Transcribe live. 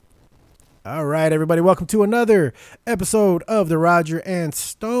All right, everybody, welcome to another episode of the Roger and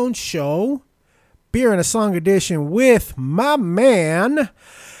Stone Show, Beer and a Song edition with my man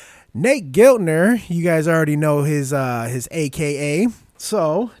Nate Giltner. You guys already know his AKA.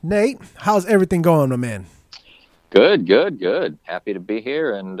 So, Nate, how's everything going, my man? Good. Happy to be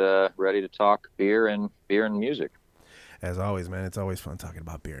here and ready to talk beer and music. As always, man, it's always fun talking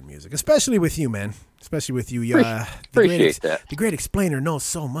about beer and music, especially with you, man. Especially with you. Appreciate that. The great explainer knows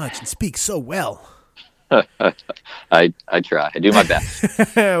so much and speaks so well. I try. I do my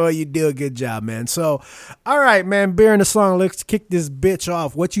best. Well, you do a good job, man. So, all right, man, beer and a song. Let's kick this bitch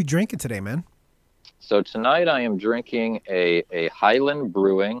off. What you drinking today, man? So tonight I am drinking a Highland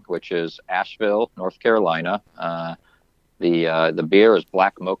Brewing, which is Asheville, North Carolina. The beer is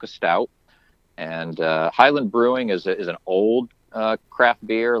Black Mocha Stout. And Highland Brewing is an old craft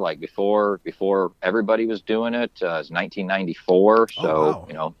beer, like before everybody was doing it. It's 1994, so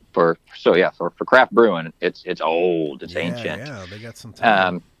wow. for craft brewing, it's old, it's ancient. Yeah, they got some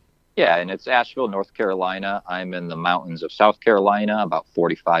time. And it's Asheville, North Carolina. I'm in the mountains of South Carolina, about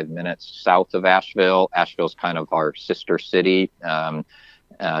 45 minutes south of Asheville. Asheville's kind of our sister city.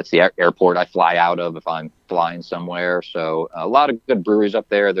 It's the airport I fly out of if I'm flying somewhere. So a lot of good breweries up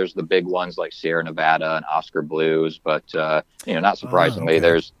there. There's the big ones like Sierra Nevada and Oscar Blues, but not surprisingly,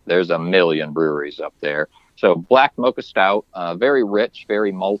 there's a million breweries up there. So Black Mocha Stout, very rich,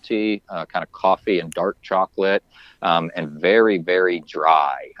 very malty, kind of coffee and dark chocolate, and very, very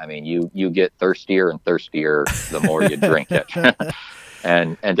dry. I mean, you get thirstier and thirstier the more you drink it.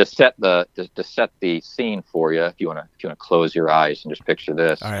 And to set the scene for you, if you want to close your eyes and just picture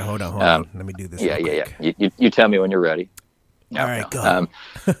this. All right, hold on. Let me do this. Yeah. You tell me when you're ready. All right, go.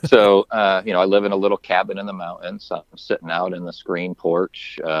 So I live in a little cabin in the mountains. I'm sitting out in the screen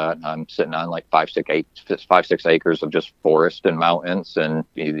porch. I'm sitting on like 5-6 acres of just forest and mountains. And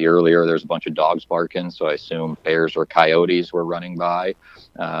the earlier there's a bunch of dogs barking, so I assume bears or coyotes were running by.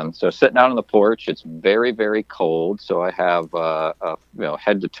 So sitting out on the porch, it's very, very cold. So I have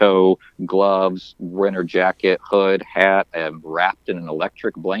head to toe gloves, winter jacket, hood, hat, and wrapped in an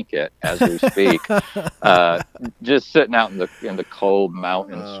electric blanket as we speak. Just sitting out in the cold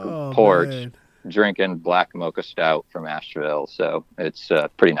mountains porch, man, drinking Black Mocha Stout from Asheville. So it's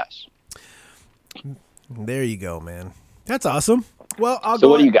pretty nice. There you go, man. That's awesome. Well,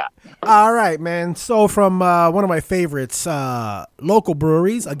 what do you got? All right, man. So from one of my favorites, local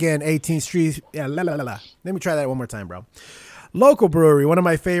breweries, again, 18th Street. Yeah, Let me try that one more time, bro. Local brewery, one of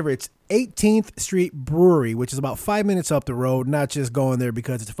my favorites, 18th Street Brewery, which is about 5 minutes up the road. Not just going there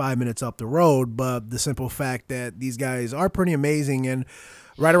because it's 5 minutes up the road, but the simple fact that these guys are pretty amazing. And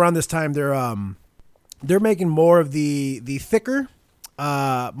right around this time, they're making more of the thicker,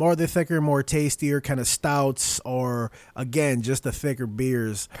 more tastier kind of stouts, or again, just the thicker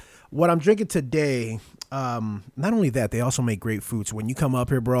beers. What I'm drinking today, not only that, they also make great food. So when you come up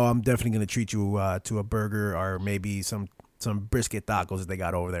here, bro, I'm definitely going to treat you to a burger or maybe some brisket tacos that they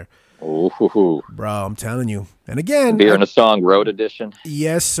got over there. Ooh. Bro, I'm telling you. And again, Beer and a Song Road Edition.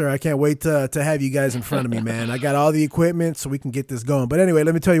 Yes, sir. I can't wait to have you guys in front of me, man. I got all the equipment so we can get this going. But anyway,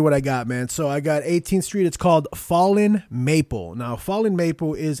 let me tell you what I got, man. So I got 18th Street. It's called Fallen Maple. Now, Fallen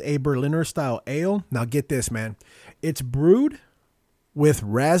Maple is a Berliner style ale. Now, get this, man. It's brewed with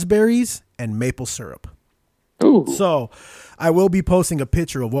raspberries and maple syrup. Ooh. So I will be posting a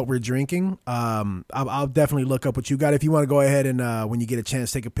picture of what we're drinking. I'll definitely look up what you got. If you want to go ahead and when you get a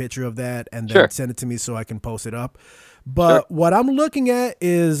chance, take a picture of that and then send it to me so I can post it up. But what I'm looking at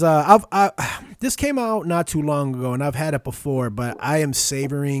is this came out not too long ago, and I've had it before, but I am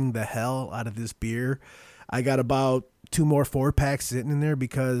savoring the hell out of this beer. I got about 2 more 4-packs sitting in there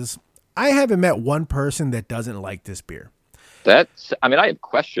because I haven't met one person that doesn't like this beer. I have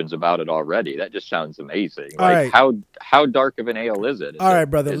questions about it already. That just sounds amazing. All right. How dark of an ale is it? All right,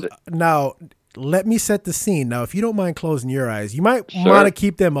 brother. Now, let me set the scene. Now, if you don't mind closing your eyes, you might want to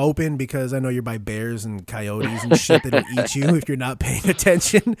keep them open because I know you're by bears and coyotes and shit that'll eat you if you're not paying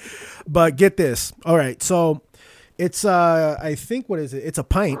attention. But get this. All right, so it's I think, what is it? It's a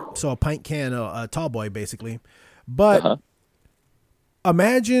pint. So a pint can, a tall boy basically. But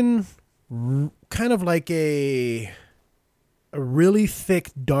imagine kind of like a really thick,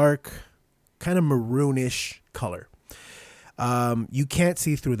 dark, kind of maroonish color. You can't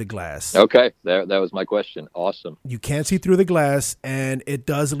see through the glass. Okay, that was my question. Awesome. You can't see through the glass, and it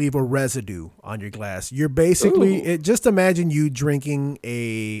does leave a residue on your glass. You're basically, just imagine you drinking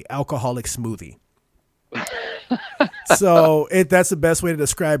a alcoholic smoothie. So that's the best way to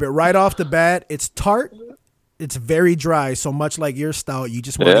describe it. Right off the bat, it's tart. It's very dry, so much like your stout, you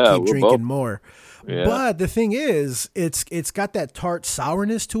just want to keep drinking more. Yeah. But the thing is, it's got that tart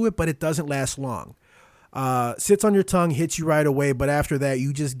sourness to it, but it doesn't last long. Sits on your tongue, hits you right away, but after that,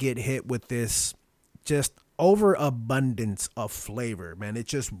 you just get hit with this just overabundance of flavor, man. It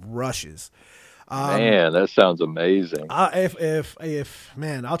just rushes. Man, that sounds amazing. If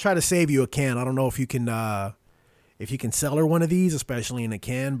man, I'll try to save you a can. I don't know if you can sell her one of these, especially in a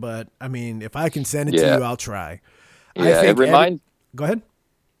can. But I mean, if I can send it to Yeah. you, I'll try. I Yeah, think go ahead.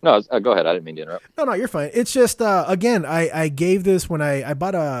 No, go ahead. I didn't mean to interrupt. No, you're fine. It's just again, I gave this when I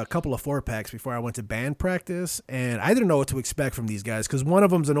bought a couple of 4-packs before I went to band practice, and I didn't know what to expect from these guys because one of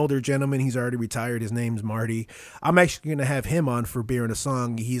them's an older gentleman. He's already retired. His name's Marty. I'm actually gonna have him on for Beer and a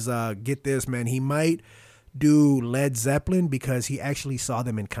Song. He's get this, man. He might do Led Zeppelin because he actually saw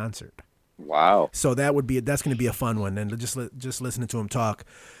them in concert. Wow. So that's going to be a fun one, and just listening to him talk.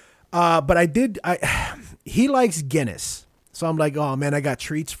 But he likes Guinness, so I'm like, oh man, I got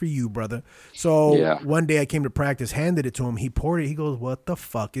treats for you, brother. So one day I came to practice, handed it to him. He poured it. He goes, "What the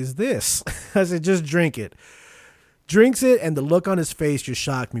fuck is this?" I said, "Just drink it." Drinks it, and the look on his face just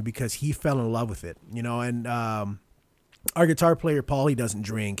shocked me because he fell in love with it, you know. And our guitar player Paul, he doesn't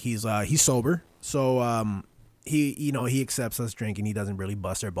drink. He's sober, so he accepts us drinking. He doesn't really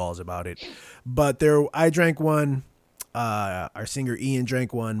bust our balls about it. But I drank one. Our singer Ian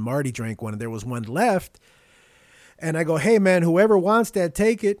drank one. Marty drank one, and there was one left. And I go, "Hey man, whoever wants that,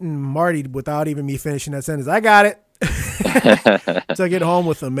 take it." And Marty, without even me finishing that sentence, "I got it." Took it home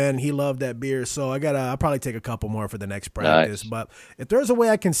with him, man. He loved that beer, so I'll probably take a couple more for the next practice. Nice. But if there's a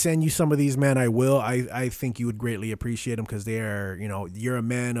way I can send you some of these, man, I will. I think you would greatly appreciate them because they are, you're a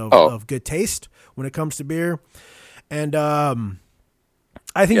man of good taste when it comes to beer, and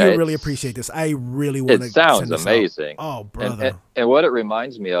I think you'll really appreciate this. I really want to. It sounds amazing. Oh, brother! And what it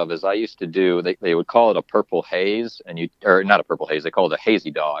reminds me of is I used to do. They would call it a purple haze, or not a purple haze. They call it a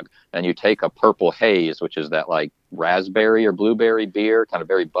hazy dog. And you take a purple haze, which is that like raspberry or blueberry beer, kind of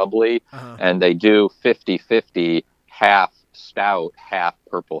very bubbly, and they do 50-50, half stout, half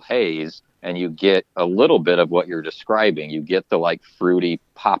purple haze, and you get a little bit of what you're describing. You get the like fruity,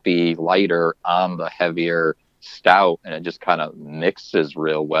 poppy, lighter on the heavier stout, and it just kind of mixes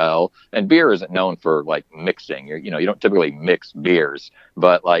real well. And beer isn't known for like mixing. You don't typically mix beers,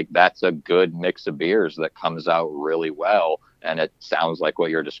 but like that's a good mix of beers that comes out really well. And it sounds like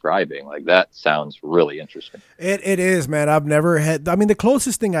what you're describing. Like that sounds really interesting. It is, man. I've never had. I mean, the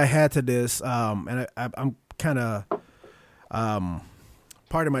closest thing I had to this, and I'm kind of,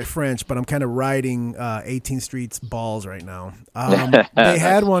 pardon my French, but I'm kind of riding 18th Street's balls right now. They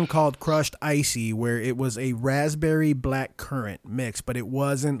had one called Crushed Icy where it was a raspberry black currant mix, but it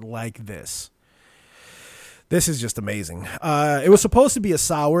wasn't like this. This is just amazing. It was supposed to be a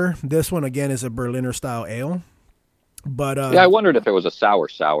sour. This one, again, is a Berliner style ale. But I wondered if it was a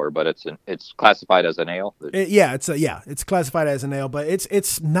sour, but it's classified as an ale. It's classified as an ale, but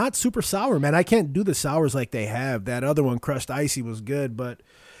it's not super sour, man. I can't do the sours like they have. That other one, Crushed Icy, was good, but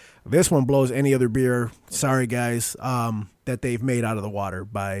this one blows any other beer. Sorry, guys, that they've made out of the water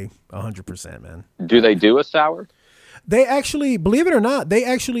by 100%, man. Do they do a sour? They actually, believe it or not, they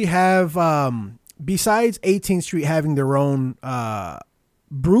actually have. Besides 18th Street having their own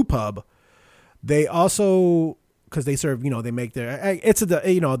brew pub, they also. Because they serve, they make they're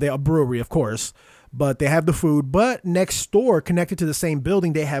a brewery, of course, but they have the food. But next door, connected to the same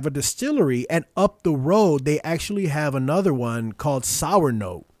building, they have a distillery, and up the road, they actually have another one called Sour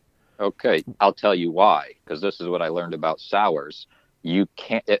Note. Okay, I'll tell you why. Because this is what I learned about sours. You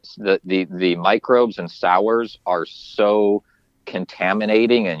can't. It's the microbes in sours are so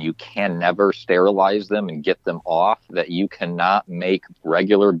contaminating, and you can never sterilize them and get them off that you cannot make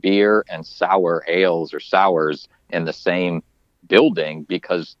regular beer and sour ales or sours in the same building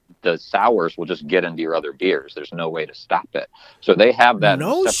because the sours will just get into your other beers. There's no way to stop it. So they have that.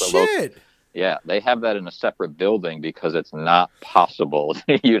 No shit. Yeah, they have that in a separate building because it's not possible.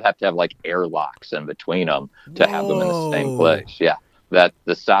 You'd have to have like airlocks in between them to have them in the same place. Yeah, that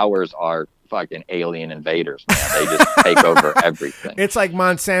the sours are fucking alien invaders, man. They just take over everything. It's like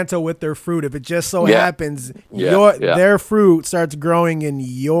Monsanto with their fruit. If it just so happens their fruit starts growing in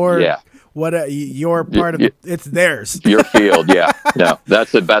your your part of it's theirs. Your field, No,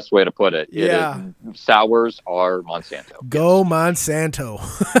 that's the best way to put it. Sours are Monsanto. Go Monsanto.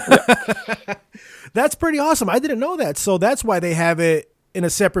 That's pretty awesome. I didn't know that. So that's why they have it in a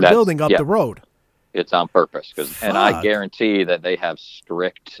separate building up the road. It's on purpose and I guarantee that they have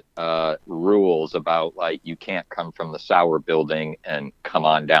strict rules about like you can't come from the sour building and come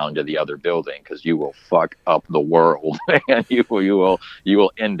on down to the other building because you will fuck up the world and you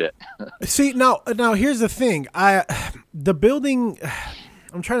will end it. See, now here's the thing. The building,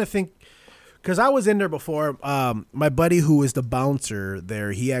 I'm trying to think Because I was in there before. My buddy who is the bouncer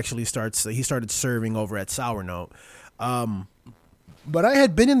there, he actually started serving over at Sour Note. But I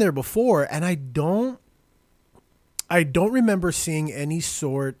had been in there before, and I don't remember seeing any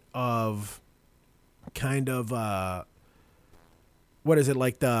sort of kind of what is it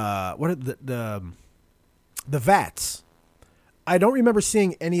like the vats. I don't remember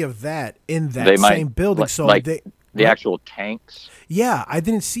seeing any of that in that same building. So like the actual tanks. Yeah, I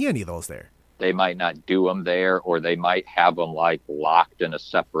didn't see any of those there. They might not do them there, or they might have them like locked in a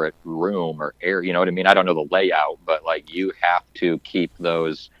separate room or area. You know what I mean? I don't know the layout, but like you have to keep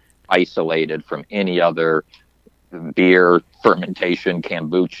those isolated from any other beer fermentation,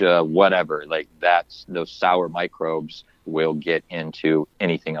 kombucha, whatever. Like those sour microbes will get into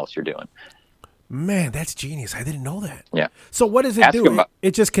anything else you're doing. Man, that's genius. I didn't know that. Yeah. So what does it do?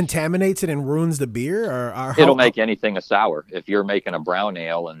 It just contaminates it and ruins the beer? Or it'll make anything a sour. If you're making a brown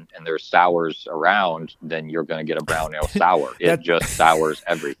ale and there's sours around, then you're going to get a brown ale sour. It just sours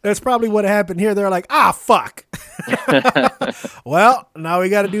everything. That's probably what happened here. They're like, fuck. Well, now we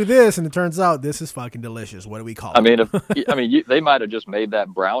got to do this. And it turns out this is fucking delicious. What do we call it? They might have just made that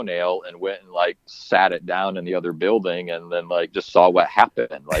brown ale and went and like sat it down in the other building and then like just saw what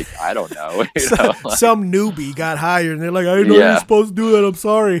happened. Like, I don't know. Some newbie got hired and they're like, I didn't know you're supposed to do that. I'm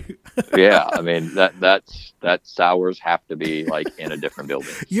sorry. Yeah. I mean, that sours have to be like in a different building.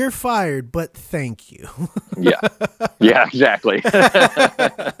 You're fired, but thank you. Yeah. Yeah, exactly.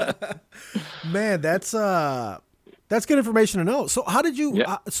 Man, that's good information to know. So how did you,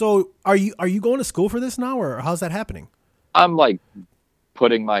 so are you going to school for this now or how's that happening? I'm like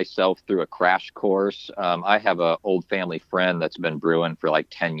putting myself through a crash course. I have an old family friend that's been brewing for like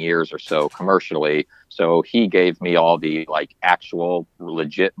 10 years or so commercially. So he gave me all the like actual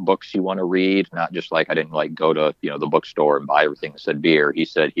legit books you want to read, not just like I didn't like go to, the bookstore and buy everything that said beer. He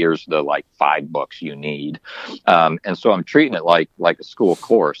said, here's the like 5 books you need. And so I'm treating it like a school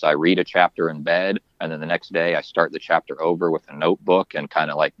course. I read a chapter in bed and then the next day I start the chapter over with a notebook and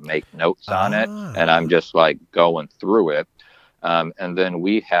kind of like make notes on it. And I'm just like going through it. And then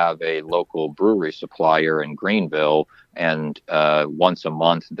we have a local brewery supplier in Greenville, and once a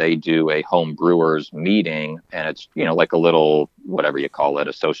month they do a home brewers meeting, and it's like a little whatever you call it,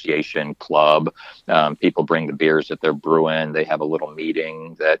 association club. People bring the beers that they're brewing. They have a little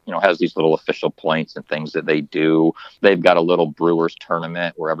meeting that has these little official points and things that they do. They've got a little brewers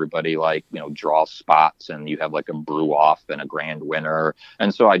tournament where everybody draws spots, and you have like a brew off and a grand winner.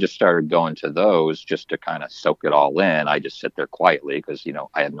 And so I just started going to those just to kind of soak it all in. I just sit there quietly because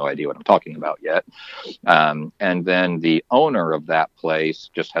I have no idea what I'm talking about yet. And then the owner of that place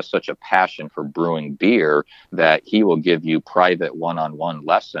just has such a passion for brewing beer that he will give you private one-on-one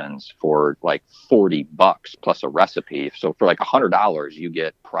lessons for like $40 plus a recipe. So for like $100, you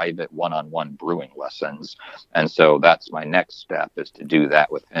get private one-on-one brewing lessons. And so that's my next step, is to do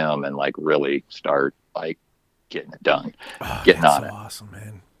that with him and like really start like getting it done, getting on it. Awesome,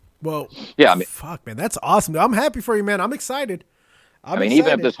 man. Well, yeah, fuck, man, that's awesome. I'm happy for you, man. I'm excited. Even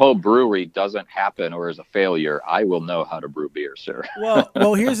if this whole brewery doesn't happen or is a failure, I will know how to brew beer, sir.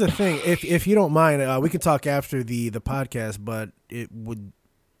 Well, here's the thing. If you don't mind, we can talk after the podcast, but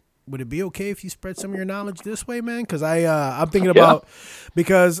would it be okay if you spread some of your knowledge this way, man? Because I'm thinking about,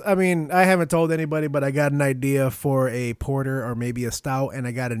 because I haven't told anybody, but I got an idea for a porter or maybe a stout, and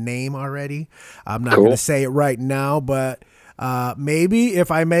I got a name already. I'm not going to say it right now, but maybe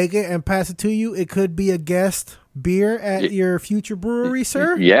if I make it and pass it to you, it could be a guest beer at your future brewery,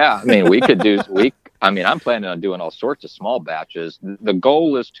 sir. Yeah, we could do. I'm planning on doing all sorts of small batches. The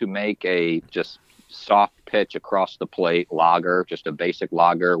goal is to make a just soft pitch across the plate lager, just a basic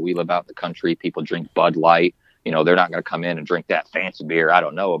lager. We live out in the country. People drink Bud Light. They're not going to come in and drink that fancy beer I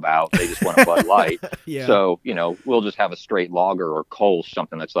don't know about. They just want a Bud Light. Yeah. So, we'll just have a straight lager or Kolsch,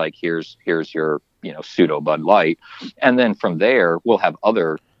 something that's like, here's your, pseudo Bud Light. And then from there, we'll have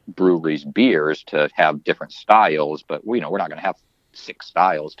other breweries' beers to have different styles. But, we're not going to have 6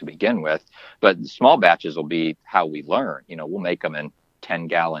 styles to begin with. But the small batches will be how we learn. We'll make them in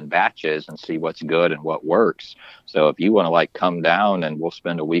 10-gallon batches and see what's good and what works. So if you want to come down and we'll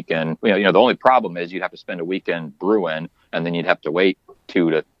spend a weekend, the only problem is you'd have to spend a weekend brewing and then you'd have to wait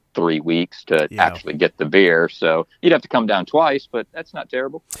 2 to 3 weeks to actually get the beer. So you'd have to come down twice, but that's not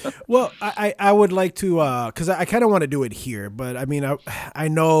terrible. Well, I would like to, cause I kind of want to do it here, but I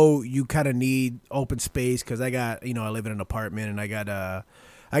know you kind of need open space. Cause I got, I live in an apartment and I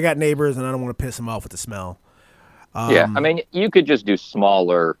got neighbors and I don't want to piss them off with the smell. You could just do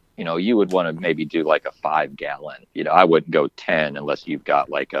smaller, you would want to maybe do like a 5 gallon. I wouldn't go 10 unless you've got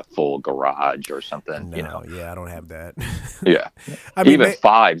like a full garage or something. No, yeah, I don't have that. Yeah. I mean, Even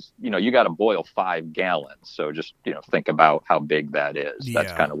fives, you got to boil 5 gallons. So just, think about how big that is. That's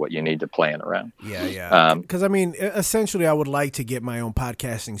yeah, kind of what you need to plan around. yeah. Because I mean, essentially, I would like to get my own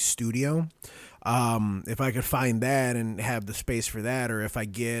podcasting studio. If I could find that and have the space for that, or if I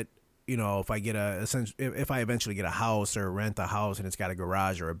get, if I eventually get a house or rent a house and it's got a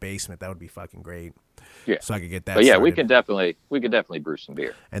garage or a basement, that would be fucking great. Yeah. So I could get that. But yeah, started. we could definitely brew some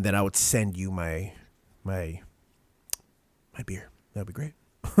beer. And then I would send you my beer. That'd be great.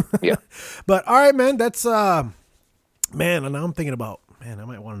 Yeah. But all right, man, that's man, and now I'm thinking about, man, I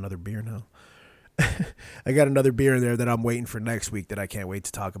might want another beer now. I got another beer in there that I'm waiting for next week that I can't wait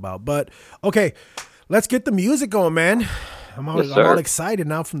to talk about. But okay, let's get the music going, man. I'm all excited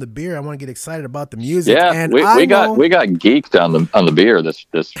now from the beer. I want to get excited about the music. Yeah, and we got geeked on the beer this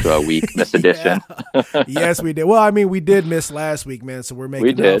week, this edition. Yes, we did. Well, I mean, we did miss last week, man, so we're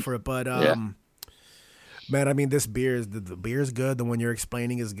making up for it. But man, I mean, this beer is the beer is good. The one you're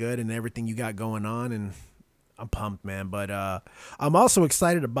explaining is good, and everything you got going on, and I'm pumped, man. But I'm also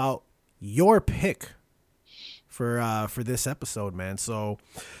excited about your pick for this episode, man. So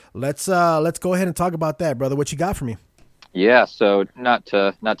let's go ahead and talk about that, brother. What you got for me? Yeah, so not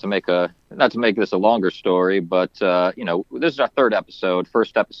to make this a longer story, but this is our third episode.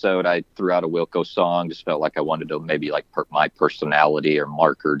 First episode, I threw out a Wilco song. Just felt like I wanted to maybe like my personality or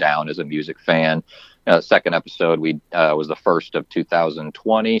marker down as a music fan. Second episode, was the first of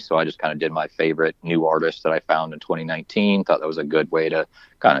 2020, so I just kind of did my favorite new artists that I found in 2019. Thought that was a good way to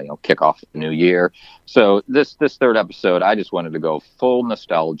kind of kick off the new year. So this third episode, I just wanted to go full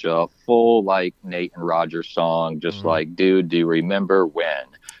nostalgia, full like Nate and Roger song, just like, dude, do you remember when?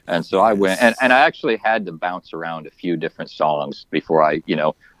 And so I went, and I actually had to bounce around a few different songs before I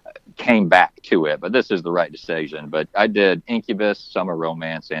came back to it, but this is the right decision. But I did Incubus, Summer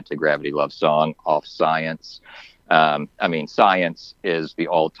Romance, Anti-Gravity Love Song off Science. I mean, Science is the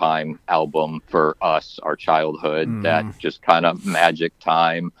all-time album for us, our childhood, that just kind of magic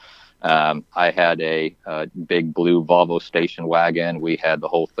time. I had a big blue Volvo station wagon. We had the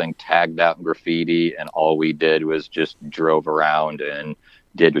whole thing tagged out in graffiti, and all we did was just drove around and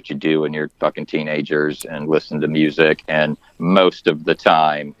did what you do when you're fucking teenagers and listened to music. And most of the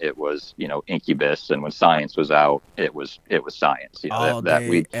time it was, Incubus. And when Science was out, it was Science. All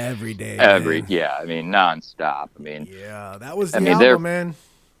day, every day. Yeah. I mean, nonstop. I mean, yeah, that was the album, man.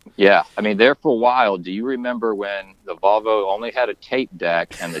 Yeah. I mean, there for a while. Do you remember when the Volvo only had a tape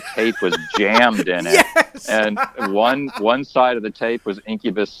deck and the tape was jammed in it? Yes! And one side of the tape was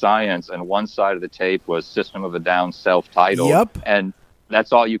Incubus Science and one side of the tape was System of a Down self-titled. Yep. And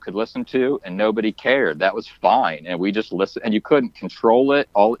that's all you could listen to, and nobody cared. That was fine. And we just listened, and you couldn't control it.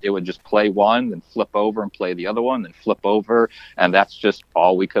 It would just play one, then flip over and play the other one, then flip over. And that's just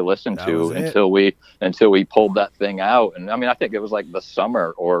all we could listen to until we pulled that thing out. And I mean, I think it was like the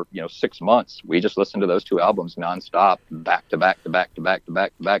summer or, 6 months. We just listened to those two albums nonstop, back to back to back to back to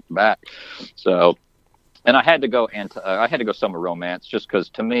back to back to back. So, and I had to go Summer Romance just because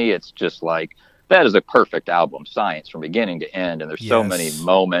to me, it's just like, that is a perfect album, Science, from beginning to end. And there's so many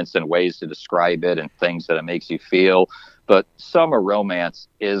moments and ways to describe it and things that it makes you feel. But Summer Romance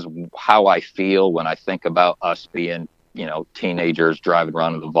is how I feel when I think about us being, teenagers driving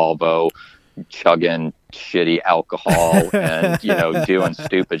around in the Volvo, chugging shitty alcohol and, doing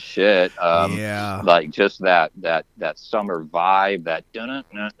stupid shit. Like just that summer vibe, that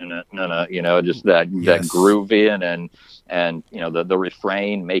just that grooving and the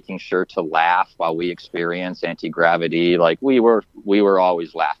refrain, making sure to laugh while we experience anti-gravity. Like we were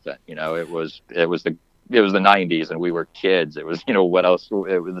always laughing. It was the 90s and we were kids. It was, what else?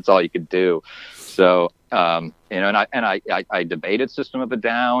 That's all you could do. So, and I debated System of a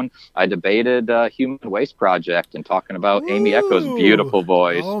Down. I debated Human Waste Project and talking about Amy Echo's beautiful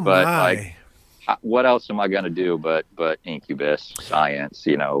voice. Like, what else am I going to do but Incubus, Science,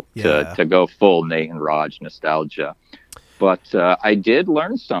 to go full Nate and Raj nostalgia. But I did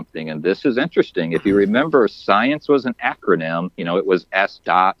learn something, and this is interesting. If you remember, Science was an acronym. It was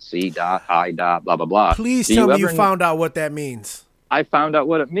S.C.I. blah, blah, blah. Please tell me you found out what that means. I found out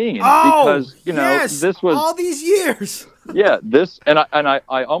what it means because, this was all these years. Yeah,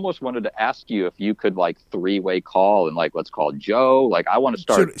 I almost wanted to ask you if you could like three-way call and like, let's call Joe. Like, I want to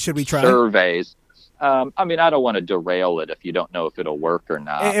start should we try surveys. I mean, I don't want to derail it if you don't know if it'll work or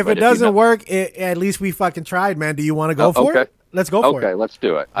not. If it doesn't work, at least we fucking tried, man. Do you want to go for it? Let's go for it. Okay, let's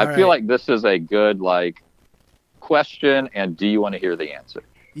do it. I feel like this is a good like question, and do you want to hear the answer?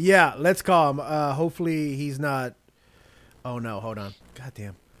 Yeah, let's call him. Hopefully he's not. Oh no, hold on.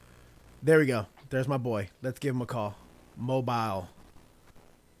 Goddamn. There we go. There's my boy. Let's give him a call. Mobile.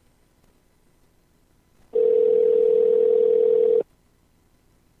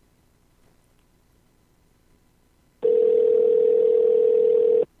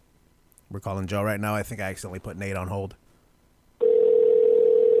 We're calling Joe right now. I think I accidentally put Nate on hold.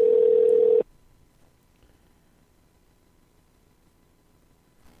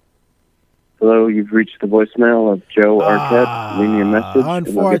 Hello, you've reached the voicemail of Joe Arquette. Leave me a message.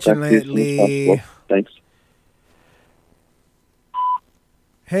 Unfortunately. Thanks.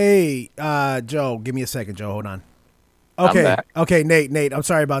 Hey, Joe, give me a second, Joe. Hold on. Okay, Nate. I'm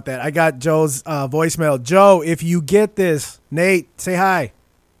sorry about that. I got Joe's voicemail. Joe, if you get this, Nate, say hi.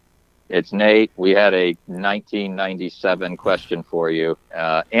 It's Nate. We had a 1997 question for you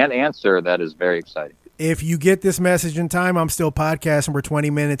and answer that is very exciting. If you get this message in time, I'm still podcasting. We're 20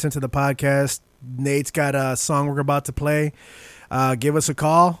 minutes into the podcast. Nate's got a song we're about to play. Give us a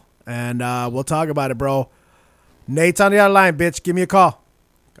call, and we'll talk about it, bro. Nate's on the other line, bitch. Give me a call.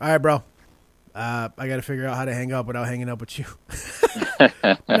 All right, bro. I got to figure out how to hang up without hanging up with you.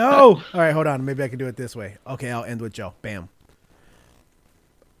 No. All right, hold on. Maybe I can do it this way. Okay, I'll end with Joe. Bam.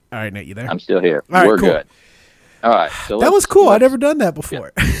 All right, Nate, you there? I'm still here. All right, We're cool. good. All right. So that was cool. I've never done that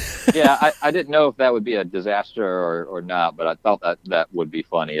before. Yeah, I didn't know if that would be a disaster or not, but I thought that would be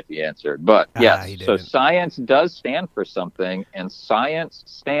funny if he answered. But yes, so science does stand for something, and science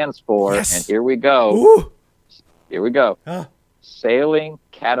stands for, and here we go. Ooh. Here we go. Huh. Sailing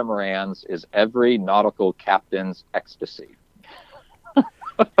catamarans is every nautical captain's ecstasy.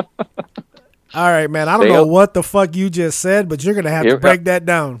 All right, man. I don't know what the fuck you just said, but you're going to have to break that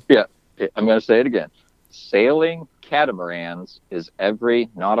down. Yeah, I'm going to say it again. Sailing catamarans is every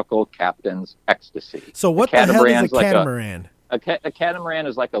nautical captain's ecstasy. So what the hell is a catamaran? A catamaran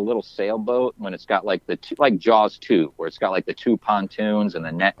is like a little sailboat when it's got like like Jaws 2, where it's got like the two pontoons and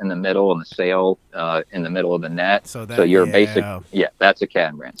the net in the middle and the sail in the middle of the net. So you're that's a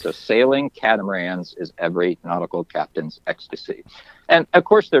catamaran. So sailing catamarans is every nautical captain's ecstasy. And of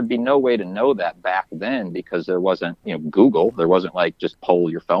course, there'd be no way to know that back then because there wasn't, Google. There wasn't like just pull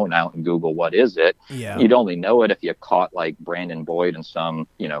your phone out and Google what is it. Yeah. You'd only know it if you caught like Brandon Boyd in some,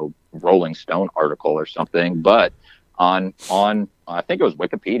 Rolling Stone article or something. But on I think it was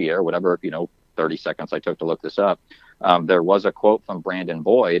Wikipedia or whatever, 30 seconds I took to look this up. There was a quote from Brandon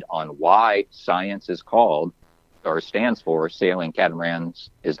Boyd on why science is called or stands for sailing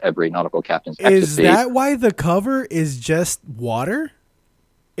catamarans is every nautical captain's ecstasy. Is that why the cover is just water?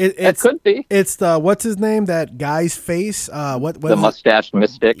 It could be. It's the, what's his name? That guy's face. What the mustache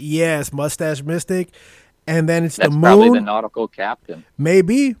mystic? Yes, mustache mystic. And then it's That's the moon. Probably the nautical captain.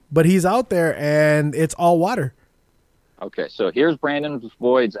 Maybe, but he's out there and it's all water. Okay, so here's Brandon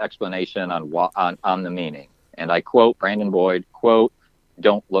Boyd's explanation on the meaning. And I quote Brandon Boyd, quote,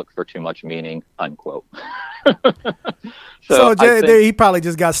 "Don't look for too much meaning," unquote. So he probably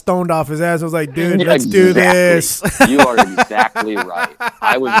just got stoned off his ass. I was like, dude, let's do this. You are exactly right.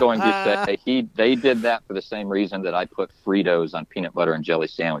 I was going to say they did that for the same reason that I put Fritos on peanut butter and jelly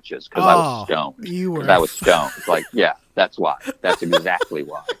sandwiches because I was stoned. I was stoned. It's like, yeah, that's why. That's exactly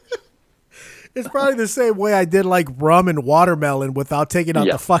why. It's probably the same way I did like rum and watermelon without taking out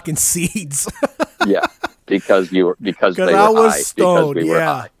the fucking seeds. Yeah. Because I was stoned. We were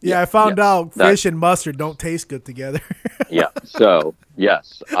high. I found out fish and mustard don't taste good together. Yeah. So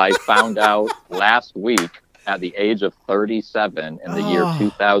yes, I found out last week at the age of 37 in the year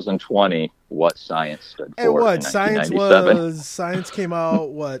 2020 what science stood for. And what science came out?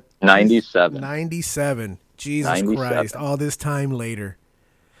 What 97? 97. Jesus 97. Christ! All this time later.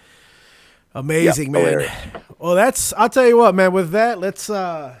 Amazing, man. Hilarious. Well, I'll tell you what, man. With that, let's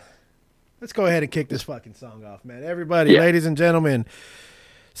go ahead and kick this fucking song off, man. Everybody, ladies and gentlemen,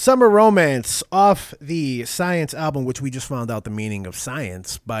 Summer Romance off the Science album, which we just found out the meaning of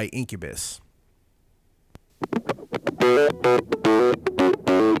science, by Incubus.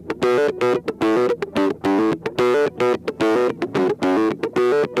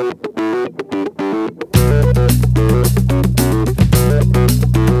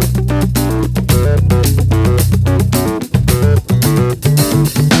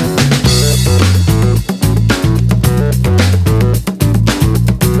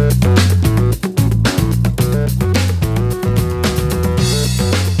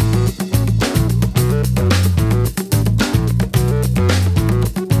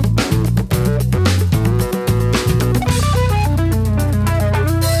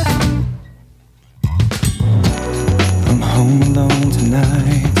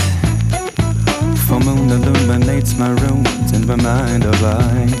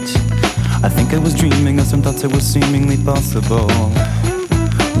 I think I was dreaming of some thoughts that were seemingly possible.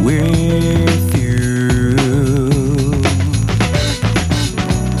 We're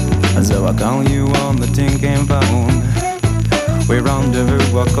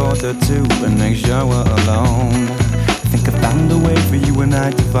quarter to and make sure we're alone. Think I found a way for you and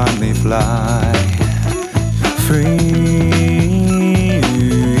I to finally fly free.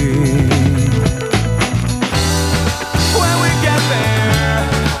 When we get there,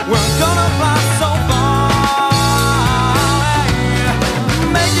 we're gonna fly so far,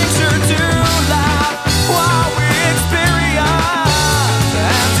 making sure to laugh while we experience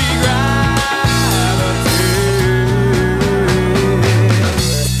anti-gravity.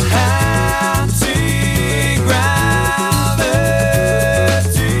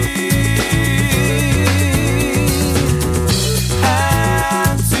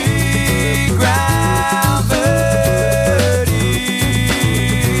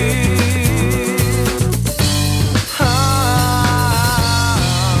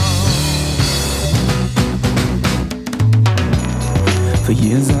 For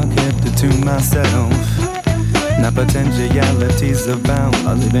years I kept it to myself. Now potentialities abound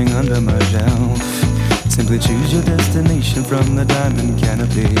are living under my shelf. Simply choose your destination from the diamond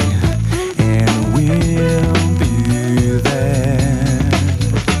canopy, and we'll be there.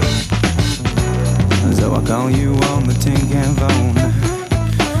 So I call you on the tin can phone.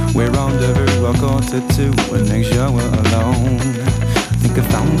 We're rendezvous a quarter to and make sure we're alone. Think I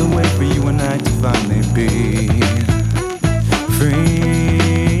found a way for you and I to finally be free.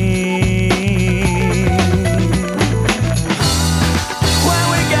 When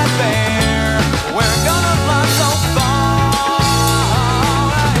we get there, we're gonna fly so far,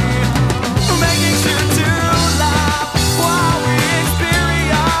 making sure to laugh while we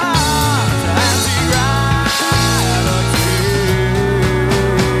experience anti-gravity.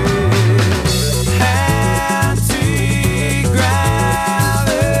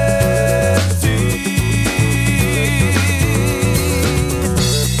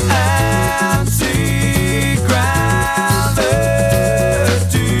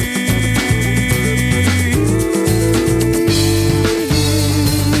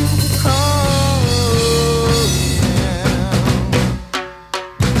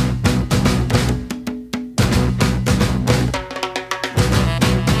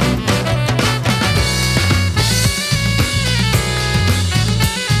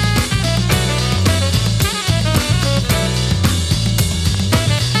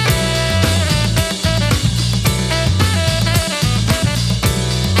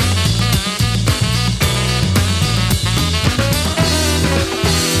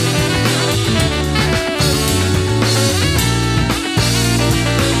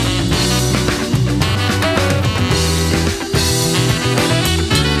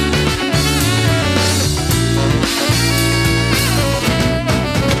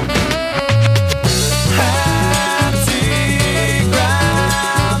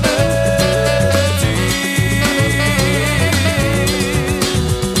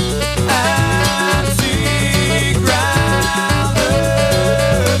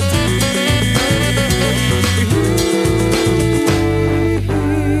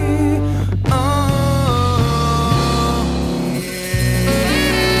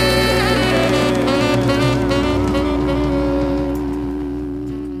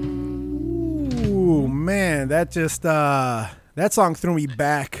 That song threw me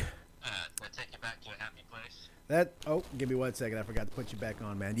back. That take you back to a happy place. Give me 1 second. I forgot to put you back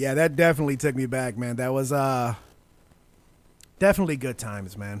on, man. Yeah, that definitely took me back, man. That was definitely good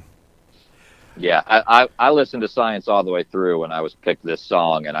times, man. Yeah, I listened to Science all the way through when I was picked this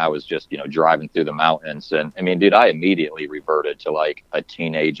song, and I was just, driving through the mountains. And I mean, dude, I immediately reverted to like a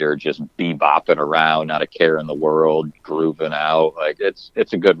teenager just bebopping around, not a care in the world, grooving out. Like it's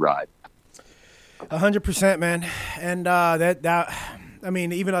a good ride. 100%, man. And that I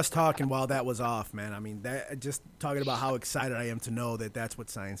mean, even us talking while that was off, man. I mean, that just talking about how excited I am to know that that's what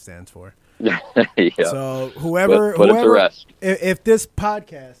Science stands for. Yeah. So whoever, put it to rest. If this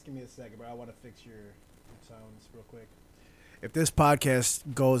podcast, give me a second, bro. I want to fix your sounds real quick. If this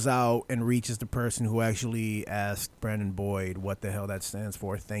podcast goes out and reaches the person who actually asked Brandon Boyd what the hell that stands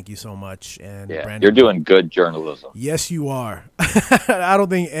for, thank you so much. And yeah, Brandon, you're doing good journalism. Yes, you are. I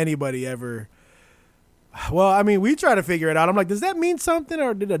don't think anybody ever. Well, I mean, we try to figure it out. I'm like, does that mean something,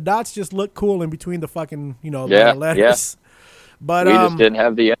 or did the dots just look cool in between the fucking, letters? Yeah. But we just didn't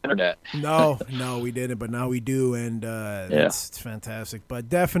have the internet. No, we didn't, but now we do, and it's fantastic. But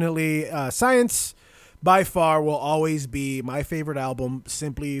definitely, Science, by far, will always be my favorite album,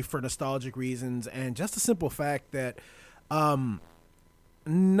 simply for nostalgic reasons, and just a simple fact that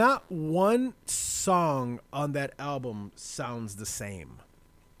not one song on that album sounds the same.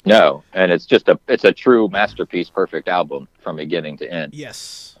 No, and it's a true masterpiece, perfect album from beginning to end.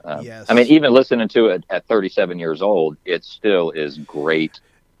 Yes. I mean, even listening to it at 37 years old, it still is great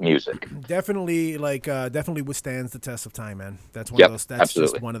music. Definitely, definitely withstands the test of time, man. That's one Yep, of those. That's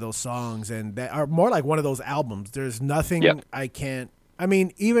absolutely. just one of those songs, and that are more like one of those albums. There's nothing Yep. I can't. I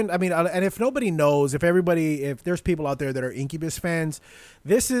mean, and if nobody knows, if there's people out there that are Incubus fans,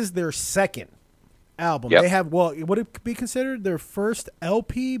 this is their second album. Yep. They have, well, would it be considered their first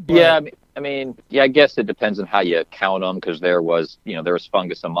LP? But Yeah, I guess it depends on how you count them, because there was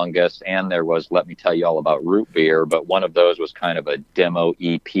Fungus Among Us, and there was Let Me Tell You All About Root Beer, but one of those was kind of a demo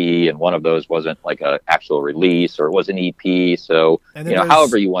EP, and one of those wasn't like an actual release, or it was an EP. So, And then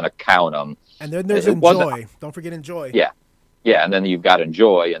however you want to count them. And then there's It wasn't- Enjoy. Don't forget Enjoy. Yeah. Yeah, and then you've got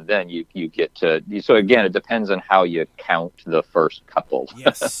Enjoy, and then you get to. So again, it depends on how you count the first couple.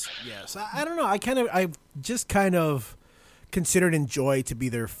 Yes. I don't know. I just kind of considered Enjoy to be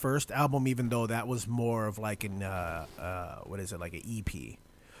their first album, even though that was more of like an like an EP,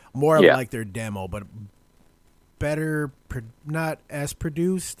 more of like their demo, but better, not as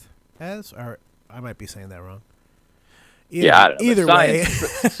produced as, or I might be saying that wrong. I don't know. Either way.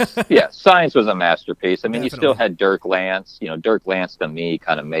 Science was a masterpiece. I mean, Definitely. you still had Dirk Lance. Dirk Lance to me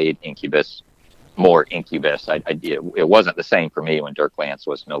kind of made Incubus more Incubus. It wasn't the same for me when Dirk Lance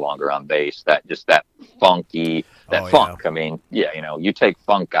was no longer on bass. That funky, funk. Yeah. I mean, you take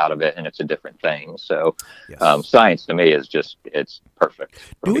funk out of it and it's a different thing. So, Yes. Science to me is it's perfect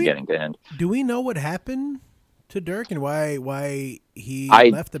from beginning to end. Do we know what happened to Dirk and why he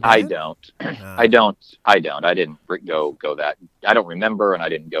left the band? I don't. I didn't go that. I don't remember, and I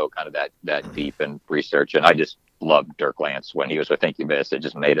didn't go kind of that deep in research. And I just loved Dirk Lance when he was with Incubus. It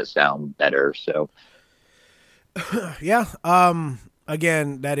just made it sound better. So, yeah.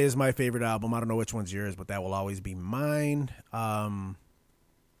 Again, that is my favorite album. I don't know which one's yours, but that will always be mine.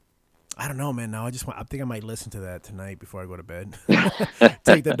 I don't know, man. Now I think I might listen to that tonight before I go to bed.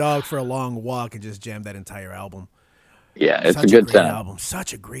 Take the dog for a long walk and just jam that entire album. Yeah, it's Such a good great time. album.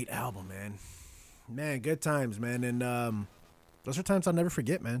 Such a great album, man. Man, good times, man. And those are times I'll never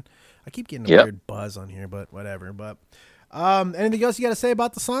forget, man. I keep getting a weird buzz on here, but whatever. But anything else you got to say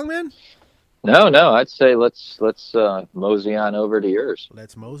about the song, man? No. I'd say let's mosey on over to yours.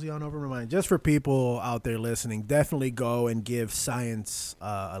 Let's mosey on over to mine. Just for people out there listening, definitely go and give Science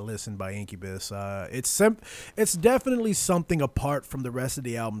a listen by Incubus. It's definitely something apart from the rest of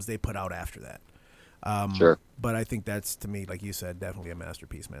the albums they put out after that. Sure. But I think that's, to me, like you said, definitely a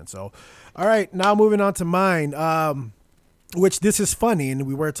masterpiece, man. So, all right, now moving on to mine. Which this is funny, and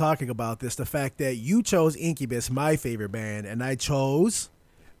we were talking about this, the fact that you chose Incubus, my favorite band, and I chose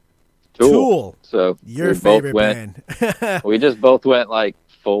Tool. So your favorite band. We just both went like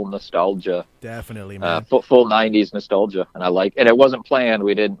full nostalgia. Definitely, man. Full 90s nostalgia. And it wasn't planned.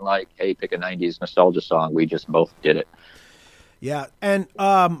 We didn't pick a 90s nostalgia song. We just both did it. Yeah, and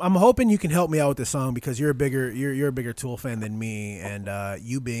I'm hoping you can help me out with this song because you're a bigger Tool fan than me, and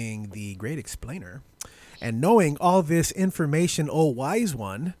you being the great explainer and knowing all this information, oh wise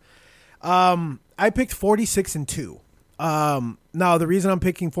one, I picked 46 and 2. Now the reason I'm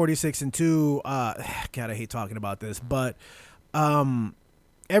picking 46 and 2, God, I hate talking about this, but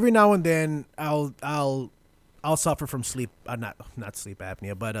every now and then I'll suffer from sleep, not sleep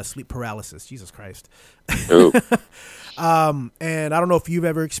apnea, but sleep paralysis. Jesus Christ. Ooh. And I don't know if you've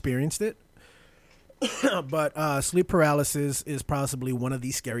ever experienced it, but sleep paralysis is possibly one of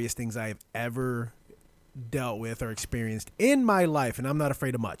the scariest things I've ever dealt with or experienced in my life, and I'm not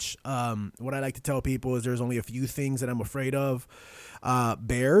afraid of much. What I like to tell people is there's only a few things that I'm afraid of.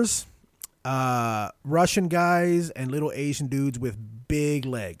 Bears, Russian guys, and little Asian dudes with big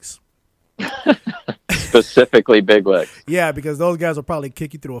legs. Specifically big legs. Yeah, because those guys will probably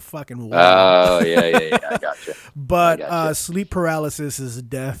kick you through a fucking wall. Oh, yeah, I gotcha. But sleep paralysis is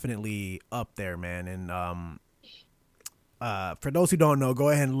definitely up there, man. And for those who don't know, go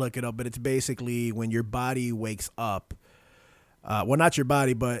ahead and look it up. But it's basically when your body wakes up. Well, not your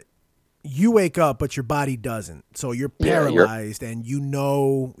body, but you wake up, but your body doesn't. So you're paralyzed, and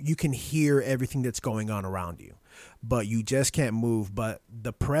you can hear everything that's going on around you, but you just can't move. But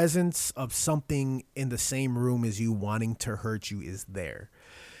the presence of something in the same room as you wanting to hurt you is there.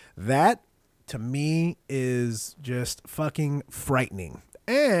 That, to me, is just fucking frightening.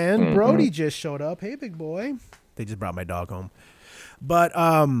 And Brody just showed up. Hey, big boy. They just brought my dog home. But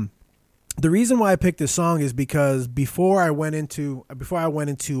the reason why I picked this song is because before I woke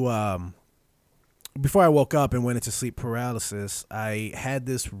up and went into sleep paralysis, I had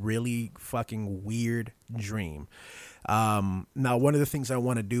this really fucking weird dream. Now, one of the things I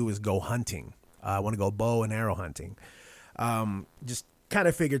want to do is go hunting. I want to go bow and arrow hunting. Just kind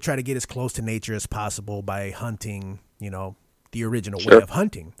of figure try to get as close to nature as possible by hunting, the original way of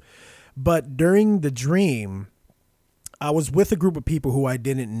hunting. But during the dream, I was with a group of people who I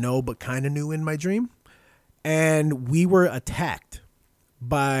didn't know but kind of knew in my dream, and we were attacked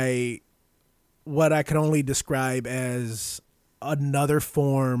by what I can only describe as another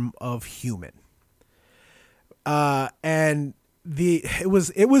form of human. And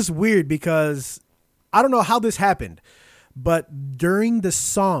it was weird because I don't know how this happened, but during the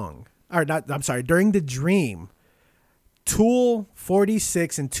dream, Tool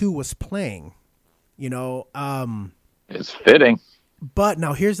 46 and 2 was playing, It's fitting. but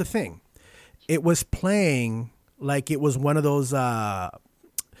now here's the thing. It was playing like it was one of those,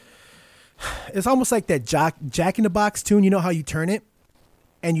 it's almost like that Jack in the Box tune. You know how you turn it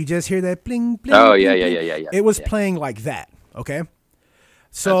and you just hear that bling, bling. Oh, bling, yeah. bling? It was playing like that. Okay.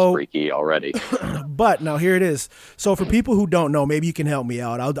 So That's freaky already. But now here it is. So for people who don't know, maybe you can help me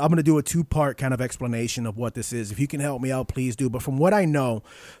out. I'm going to do a 2-part kind of explanation of what this is. If you can help me out, please do. But from what I know,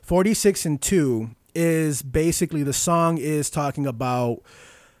 46 and 2 is basically the song is talking about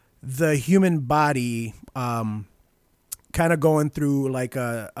the human body kind of going through like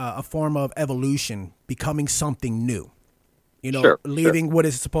a form of evolution, becoming something new. Leaving what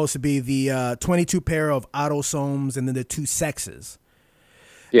is supposed to be the 22 pair of autosomes and then the 2 sexes.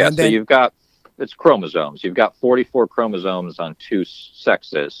 Yeah, And so then- it's chromosomes. You've got 44 chromosomes on 2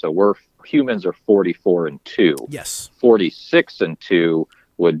 sexes. So humans are 44 and 2. Yes. 46 and 2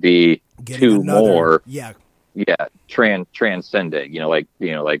 would be Getting 2 more. Yeah. Yeah, transcending.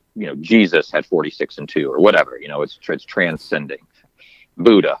 Jesus had 46 and 2 or whatever. It's transcending.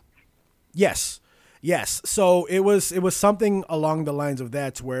 Buddha. Yes. So it was something along the lines of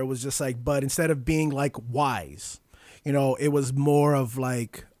that, to where it was just like, but instead of being like wise, it was more of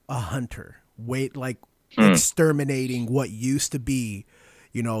like a hunter, exterminating what used to be,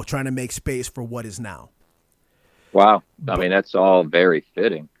 trying to make space for what is now. Wow. I mean, that's all very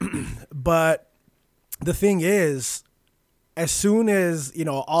fitting. But the thing is, as soon as,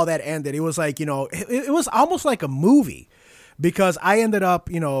 all that ended, it was like, it was almost like a movie, because I ended up,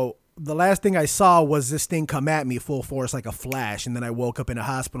 the last thing I saw was this thing come at me full force like a flash. And then I woke up in a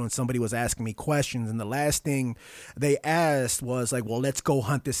hospital and somebody was asking me questions. And the last thing they asked was like, well, let's go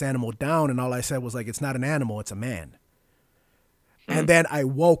hunt this animal down. And all I said was like, it's not an animal, it's a man. And then I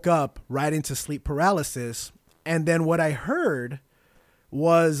woke up right into sleep paralysis. And then what I heard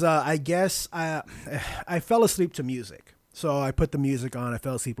was, I guess I fell asleep to music. So I put the music on, I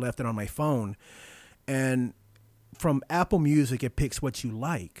fell asleep, left it on my phone. And from Apple Music, it picks what you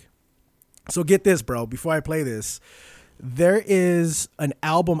like. So get this, bro, before I play this, there is an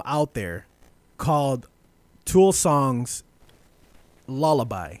album out there called Tool Songs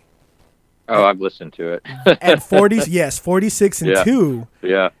Lullaby. Oh, I've listened to it. And 46 and 2.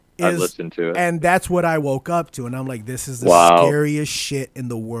 Yeah, I've listened to it. And that's what I woke up to. And I'm like, this is the scariest shit in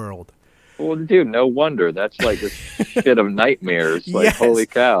the world. Well, dude, no wonder. That's like the shit of nightmares. Like, Yes, holy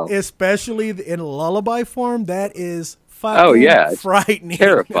cow. Especially in lullaby form, that is fucking frightening.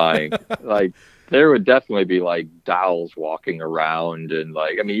 Terrifying. Like, there would definitely be like dolls walking around and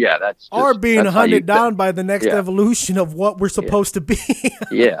like, I mean, yeah, that's just, or being hunted down by the next evolution of what we're supposed to be.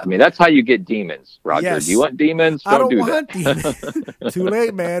 Yeah, I mean, that's how you get demons, Roger. Yes. Do you want demons? I don't do want that. demons. Too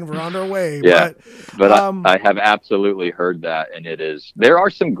late, man. We're on our way. Yeah, but I have absolutely heard that, and there are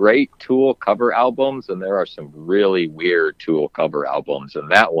some great Tool cover albums, and there are some really weird Tool cover albums, and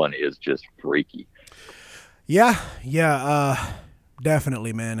that one is just freaky. Yeah,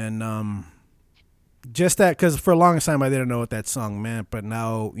 definitely, man. And just that, because for a long time I didn't know what that song meant, but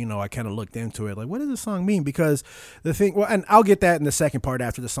now, I kind of looked into it. Like, what does the song mean? Because the thing, well, and I'll get that in the second part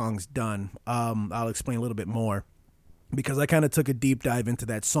after the song's done. I'll explain a little bit more, because I kind of took a deep dive into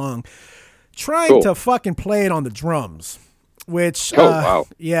that song, trying to fucking play it on the drums, which, wow.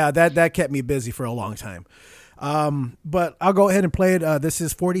 Yeah, that kept me busy for a long time. But I'll go ahead and play it. This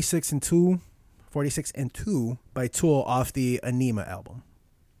is 46 and 2 by Tool off the Anima album.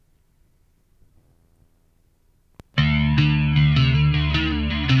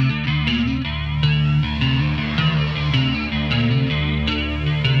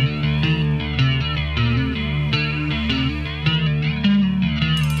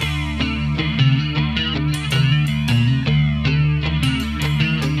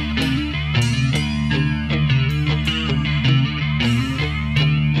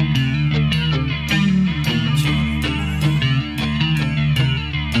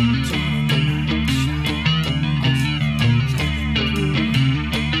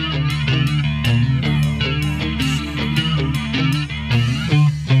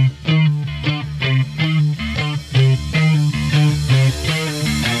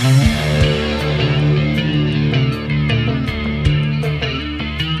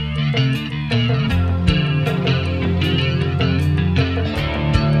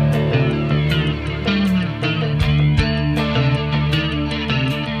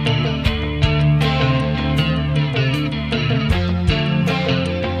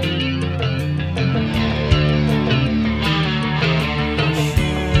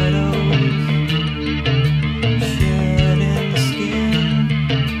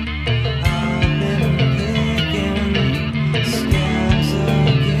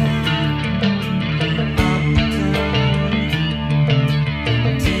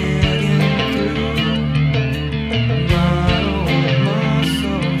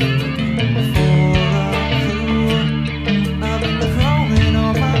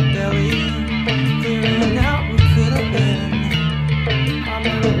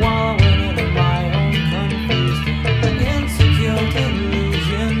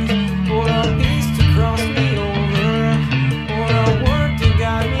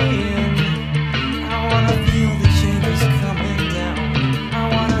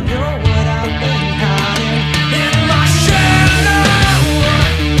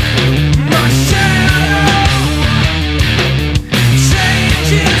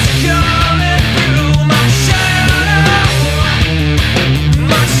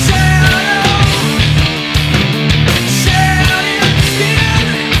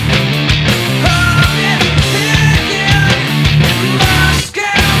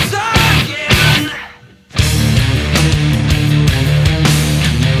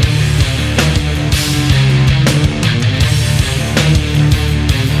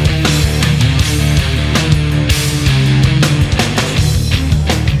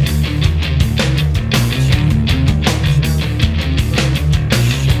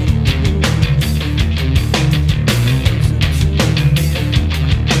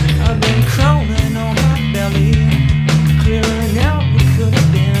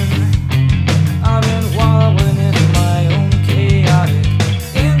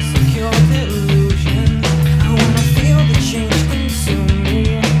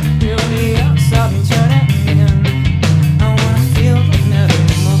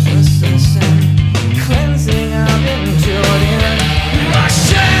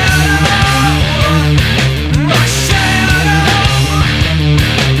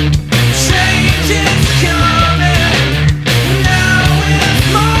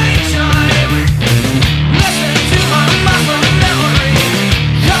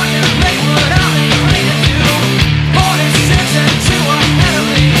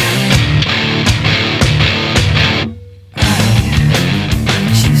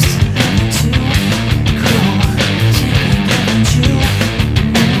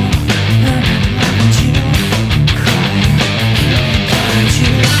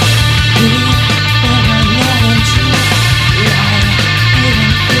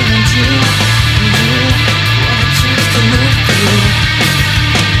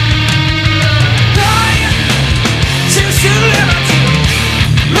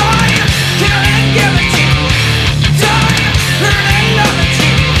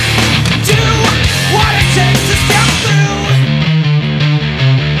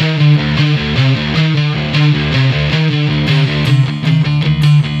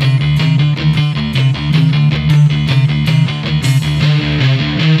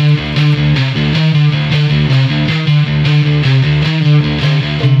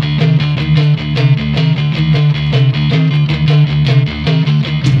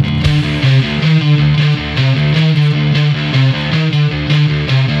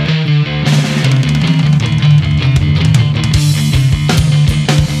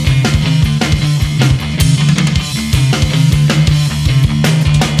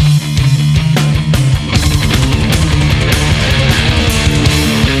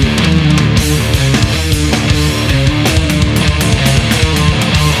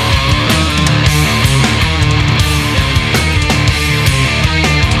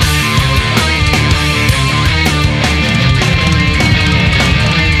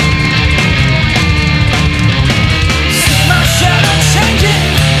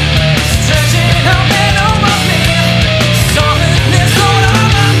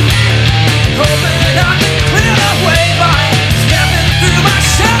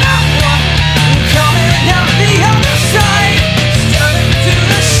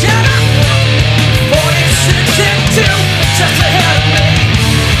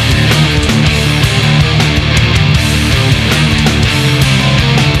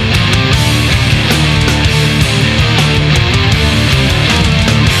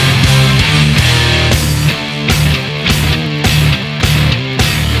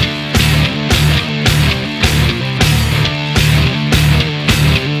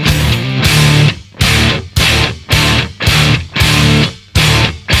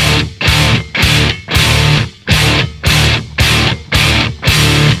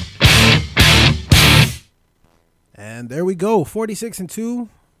 And there we go, 46-2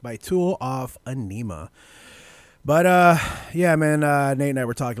 by Tool off Anima. But yeah, man, Nate and I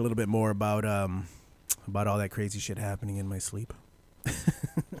were talking a little bit more about all that crazy shit happening in my sleep. Yeah, I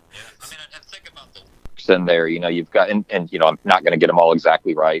mean, and think about the in there. You've got, and I'm not going to get them all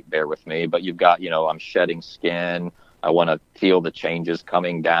exactly right. Bear with me, but you've got, I'm shedding skin. I want to feel the changes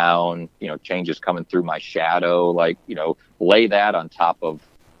coming down. Changes coming through my shadow. Like, lay that on top of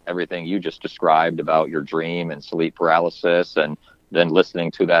everything you just described about your dream and sleep paralysis, and then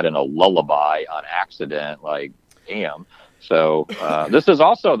listening to that in a lullaby on accident. Like, damn. So this is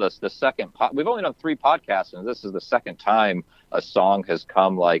also the second. We've only done 3 podcasts, and this is the second time a song has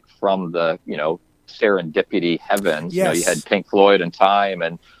come like from the serendipity heavens. Yes. You had Pink Floyd and Time,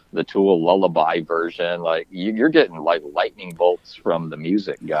 and the Tool lullaby version. Like you're getting like lightning bolts from the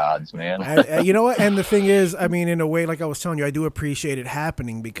music gods, man. You know what? And the thing is, I mean, in a way, like I was telling you, I do appreciate it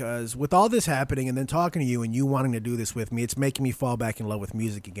happening, because with all this happening and then talking to you and you wanting to do this with me, it's making me fall back in love with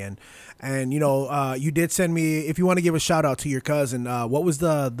music again. And you did send me, if you want to give a shout out to your cousin, what was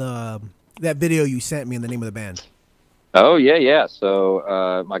that video you sent me and the name of the band? Oh yeah.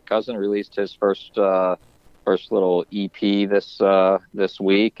 So my cousin released his first little EP this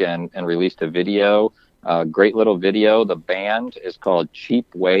week, and released a video. Great little video. The band is called Cheap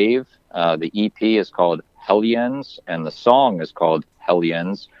Wave. The EP is called Hellions, and the song is called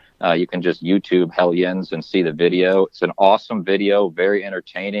Hellions. You can just YouTube Hellions and see the video. It's an awesome video, very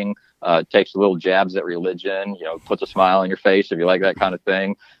entertaining. Takes little jabs at religion, puts a smile on your face if you like that kind of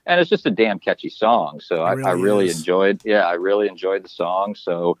thing. And it's just a damn catchy song. So I really enjoyed the song.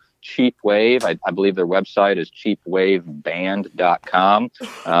 So Cheap Wave, I believe their website is cheapwaveband.com.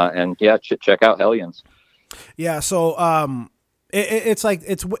 And yeah, check out Hellions. Yeah. So, it's like,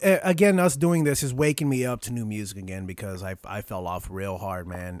 it's again, us doing this is waking me up to new music again, because I fell off real hard,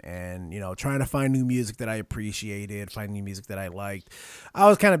 man. And trying to find new music that I appreciated, find new music that I liked. I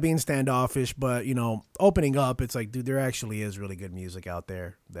was kind of being standoffish, but opening up, it's like, dude, there actually is really good music out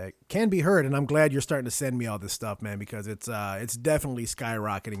there that can be heard. And I'm glad you're starting to send me all this stuff, man, because it's definitely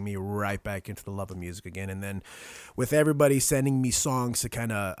skyrocketing me right back into the love of music again. And then with everybody sending me songs to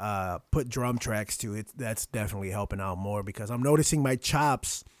kind of put drum tracks to it, that's definitely helping out more, because I'm noticing my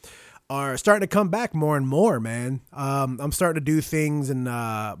chops are starting to come back more and more, man. I'm starting to do things and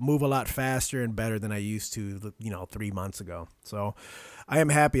move a lot faster and better than I used to, 3 months ago. So I am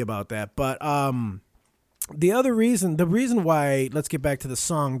happy about that. But the reason why, let's get back to the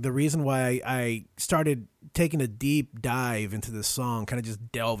song. The reason why I started taking a deep dive into this song, kind of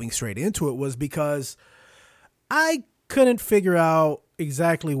just delving straight into it, was because I couldn't figure out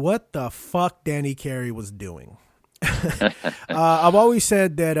exactly what the fuck Danny Carey was doing. I've always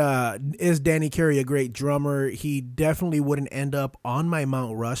said that is Danny Carey a great drummer? He definitely wouldn't end up on my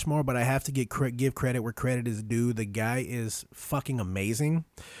Mount Rushmore, but I have to give credit where credit is due. The guy is fucking amazing.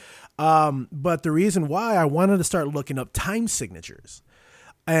 But the reason why I wanted to start looking up time signatures,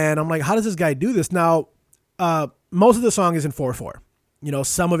 and I'm like, how does this guy do this? Now, most of the song is in 4/4.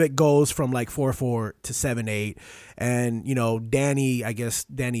 Some of it goes from like 4/4 to 7/8, and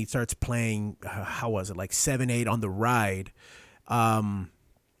Danny starts playing. How was it, like 7/8 on the ride,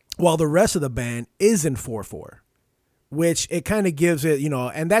 while the rest of the band is in 4/4, which it kind of gives it,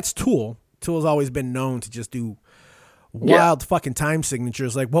 and that's Tool. Tool's always been known to just do wild fucking time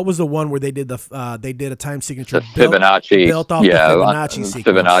signatures. Like, what was the one where they did a time signature Fibonacci built off the Fibonacci sequence?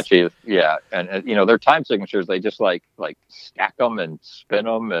 Fibonacci, yeah, and their time signatures, they just like stack them and spin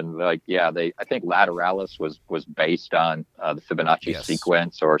them, and I think Lateralis was based on the Fibonacci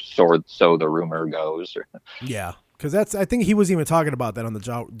sequence, or so the rumor goes. Yeah. Because I think he was even talking about that on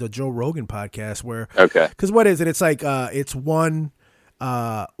the Joe Rogan podcast, where because what is it? It's like it's 1,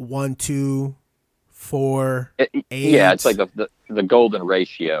 2, 4, 8. Yeah, it's like the golden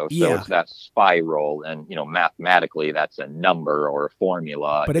ratio. So it's that spiral, and mathematically that's a number or a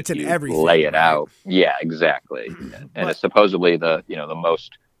formula. But it's in everything. Lay it out. Yeah, exactly. And it's supposedly the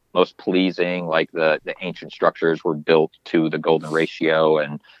most pleasing. Like the ancient structures were built to the golden ratio,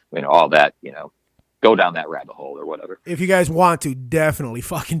 and all that. Go down that rabbit hole or whatever. If you guys want to, definitely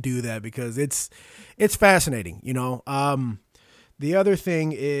fucking do that, because it's fascinating. The other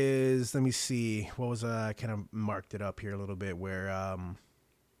thing is, let me see, what was I kind of marked it up here a little bit, where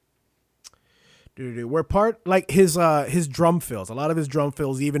we're part, like his drum fills, a lot of his drum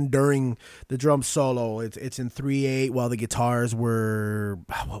fills, even during the drum solo, it's in 3/8, while the guitars were,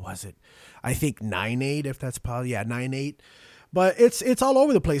 what was it? I think 9/8, if that's possible. Yeah, 9/8. But it's all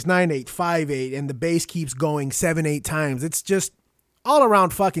over the place. 9/8, 5/8, and the bass keeps going 7-8 times. It's just all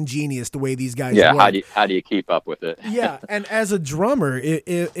around fucking genius the way these guys Yeah, work. how do you keep up with it? Yeah, and as a drummer,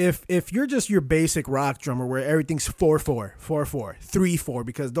 if you're just your basic rock drummer where everything's 4/4, 4/4, 3/4,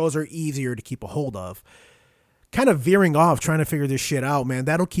 because those are easier to keep a hold of, kind of veering off trying to figure this shit out, man,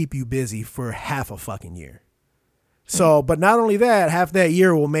 that'll keep you busy for half a fucking year. So, but not only that, half that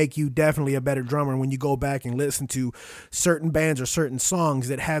year will make you definitely a better drummer when you go back and listen to certain bands or certain songs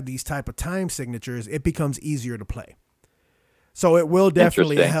that have these type of time signatures. It becomes easier to play. So it will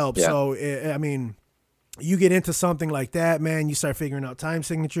definitely help. Yeah. So, I mean, you get into something like that, man, you start figuring out time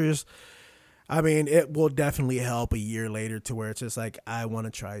signatures. I mean, it will definitely help a year later to where it's just like, I want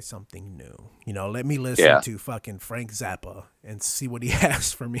to try something new. You know, let me listen to fucking Frank Zappa and see what he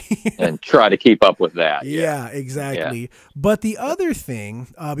has for me. And try to keep up with that. Yeah, exactly. Yeah. But the other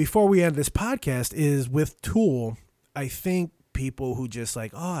thing, before we end this podcast, is with Tool, I think people who just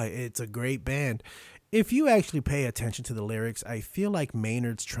like, oh, it's a great band. If you actually pay attention to the lyrics, I feel like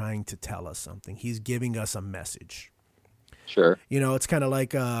Maynard's trying to tell us something. He's giving us a message. Sure. You know, it's kind of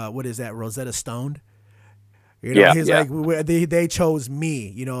like, what is that, Rosetta Stone? You know, he's like, they chose me.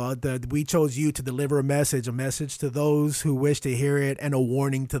 You know, we chose you to deliver a message to those who wish to hear it and a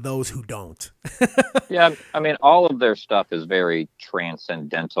warning to those who don't. Yeah, I mean, all of their stuff is very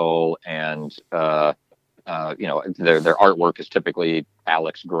transcendental and, you know, their artwork is typically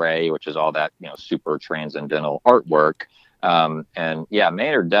Alex Gray, which is all that, you know, super transcendental artwork. And yeah,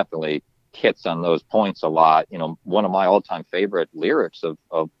 Maynard definitely hits on those points a lot. You know, one of my all-time favorite lyrics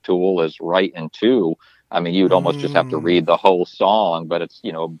of Tool is Right in Two. I mean, you'd almost just have to read the whole song, but it's,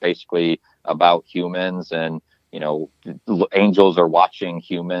 you know, basically about humans and, you know, angels are watching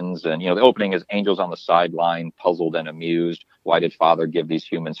humans. And, you know, the opening is angels on the sideline, puzzled and amused. Why did Father give these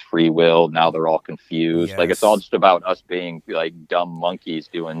humans free will? Now they're all confused. Yes. Like, it's all just about us being like dumb monkeys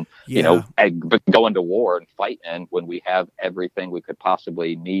doing, you know, going to war and fighting when we have everything we could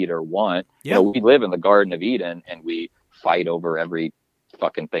possibly need or want. You know, we live in the Garden of Eden and we fight over every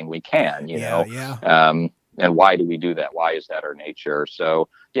fucking thing we can, you know. And why do we do that? Why is that our nature? So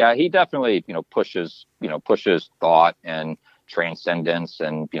yeah, he definitely, you know, pushes thought and transcendence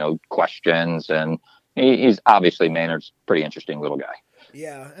and, you know, questions, and he's obviously Maynard's pretty interesting little guy.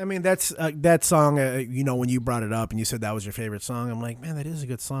 Yeah, I mean, that's that song, you know, when you brought it up and you said that was your favorite song, I'm like, man, that is a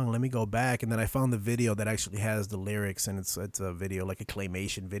good song. Let me go back. And then I found the video that actually has the lyrics, and it's a video, like a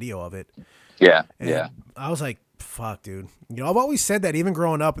claymation video of it. Yeah, and I was like, fuck, dude. You know, I've always said that, even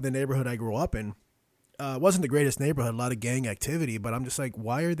growing up in the neighborhood I grew up in. It wasn't the greatest neighborhood, a lot of gang activity, but I'm just like,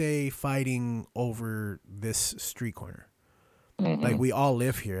 why are they fighting over this street corner? Mm-hmm. Like, we all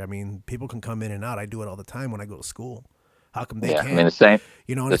live here. I mean, people can come in and out. I do it all the time when I go to school. How come they can't? I mean, the same.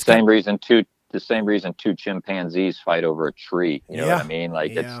 You know, the same reason two chimpanzees fight over a tree. You know what I mean?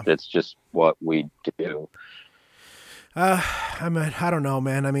 Like, it's just what we do. I mean, I don't know,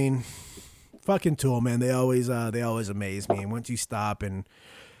 man. I mean, fucking Tool, man. They always amaze me. And once you stop and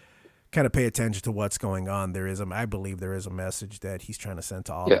kind of pay attention to what's going on, I believe there is a message that he's trying to send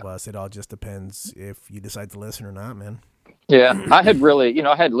to all of us. It all just depends if you decide to listen or not, man. Yeah, I had really, you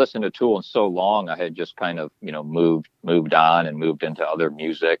know, I had listened to Tool in so long. I had just kind of, you know, moved on and moved into other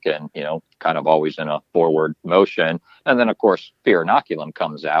music, and, you know, kind of always in a forward motion. And then, of course, Fear Inoculum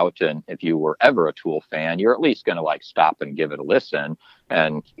comes out, and if you were ever a Tool fan, you're at least going to like stop and give it a listen.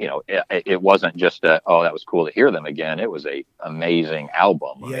 And, you know, it wasn't just that was cool to hear them again. It was a amazing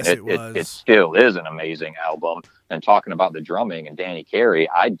album. Yes, I mean, it was. It still is an amazing album. And talking about the drumming and Danny Carey,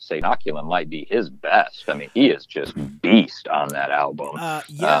 I'd say Inoculum might be his best. I mean, he is just beast on that album.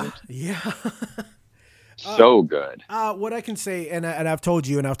 So good. What I can say, and I've told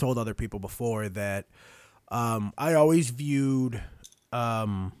you and I've told other people before, that I always viewed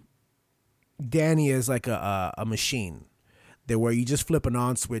Danny as like a machine. Where you just flip an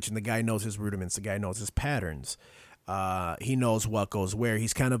on switch and the guy knows his rudiments, the guy knows his patterns. He knows what goes where.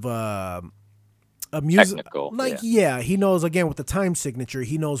 He's kind of a music, technical, he knows, again, with the time signature,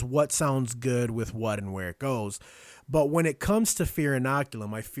 he knows what sounds good with what and where it goes. But when it comes to Fear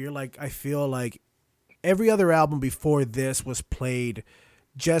Inoculum, I feel like every other album before this was played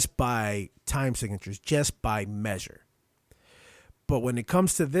just by time signatures, just by measure. But when it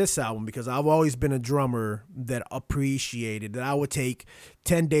comes to this album, because I've always been a drummer that appreciated that I would take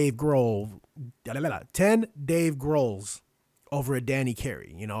 10 Dave Grohls over a Danny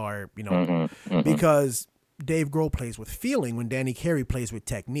Carey, because Dave Grohl plays with feeling when Danny Carey plays with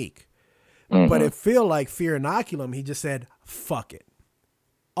technique. Mm-hmm. But it feel like Fear Inoculum, he just said, fuck it.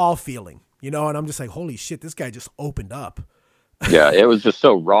 All feeling, and I'm just like, holy shit, this guy just opened up. Yeah, it was just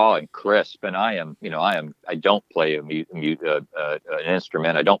so raw and crisp. And I don't play an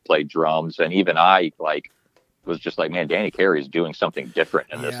instrument. I don't play drums. And even I, like, was just like, man, Danny Carey is doing something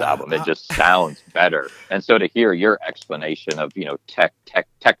different in this Yeah, album. It just sounds better. And so to hear your explanation of, you know,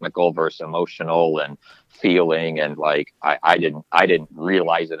 technical versus emotional and feeling, and like, I didn't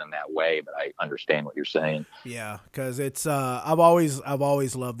realize it in that way, but I understand what you're saying. Yeah, because it's I've always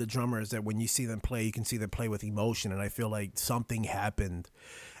loved the drummers that when you see them play, you can see them play with emotion, and I feel like something happened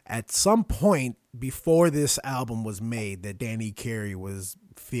at some point before this album was made that Danny Carey was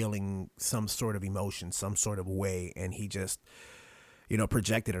feeling some sort of emotion, some sort of way, and he just, you know,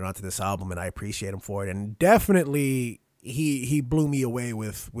 projected it onto this album, and I appreciate him for it. And definitely he blew me away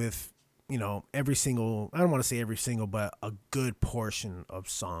with you know, every single, I don't want to say every single, but a good portion of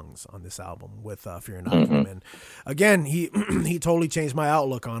songs on this album with Fear Not Him. And again, he he totally changed my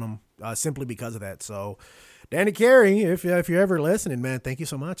outlook on him simply because of that. So Danny Carey, if you're ever listening, man, thank you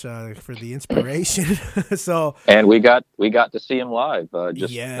so much for the inspiration. So, and we got to see him live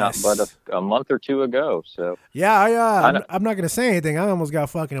just yes. not but a month or two ago. So yeah, I'm not gonna say anything. I almost got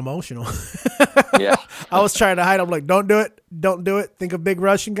fucking emotional. Yeah, I was trying to hide. I'm like, don't do it. Think of big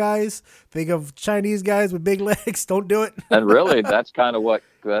Russian guys. Think of Chinese guys with big legs. Don't do it. And really, that's kind of what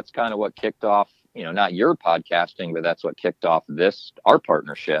kicked off, you know, not your podcasting, but that's what kicked off our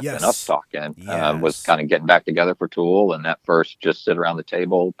partnership. Yes. And us talking. Yes. Was kind of getting back together for Tool, and that first just sit around the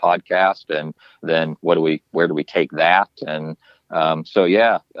table podcast, and then where do we take that? And so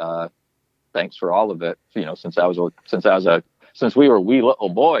yeah, thanks for all of it. You know, since we were wee little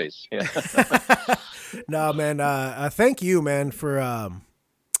boys. Yeah. No, man. Thank you, man, for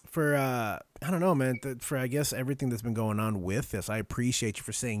I don't know, man, for I guess everything that's been going on with this. I appreciate you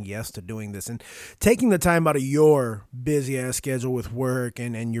for saying yes to doing this and taking the time out of your busy ass schedule with work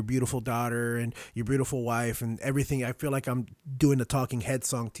and your beautiful daughter and your beautiful wife and everything. I feel like I'm doing a Talking Head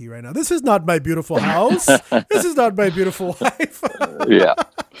song to you right now. This is not my beautiful house. This is not my beautiful wife. Yeah.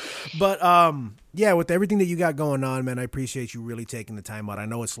 But yeah, with everything that you got going on, man, I appreciate you really taking the time out. I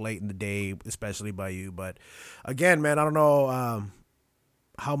know it's late in the day, especially by you, but again, man, I don't know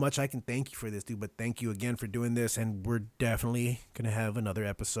how much I can thank you for this, dude, but thank you again for doing this, and we're definitely gonna have another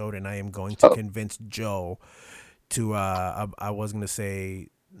episode, and I am going to convince Joe to I was gonna say,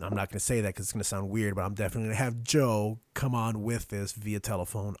 I'm not gonna say that because it's gonna sound weird, but I'm definitely gonna have Joe come on with this via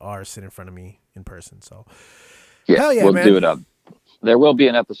telephone or sit in front of me in person. So yeah, hell yeah, we'll man. do it up. There will be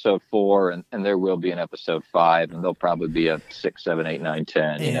an episode 4 and there will be an episode 5, and there'll probably be a 6, 7, 8, 9,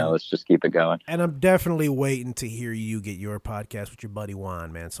 10. You know, let's just keep it going. And I'm definitely waiting to hear you get your podcast with your buddy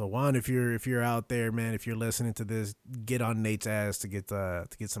Juan, man. So Juan, if you're out there, man, if you're listening to this, get on Nate's ass to get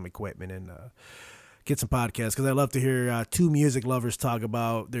some equipment and get some podcasts, because I love to hear two music lovers talk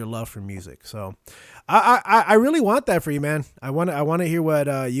about their love for music. So I really want that for you, man. I want to hear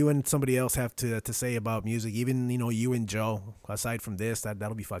what you and somebody else have to say about music. Even, you know, you and Joe. Aside from this,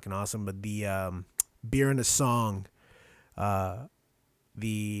 that'll be fucking awesome. But the Beer and a Song,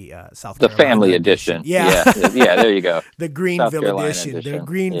 the South Carolina family edition. Yeah. There you go. The Greenville edition, the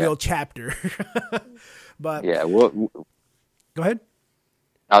Greenville chapter. But yeah, go ahead.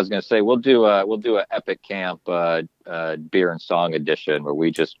 I was going to say we'll do a Epic Camp beer and song edition where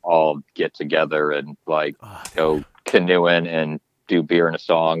we just all get together and like go canoeing and do beer and a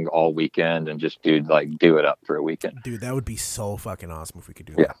song all weekend and just do it up for a weekend. Dude, that would be so fucking awesome if we could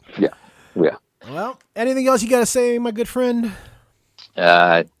do that. Yeah. Well, anything else you got to say, my good friend?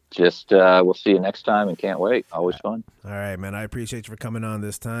 Just we'll see you next time and can't wait. Always fun. All right, man. I appreciate you for coming on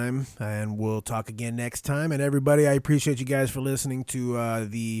this time, and we'll talk again next time. And everybody, I appreciate you guys for listening to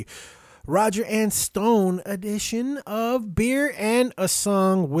the Roger and Stone edition of Beer and a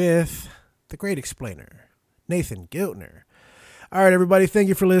Song with the great explainer, Nathan Giltner. All right, everybody. Thank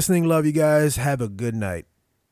you for listening. Love you guys. Have a good night.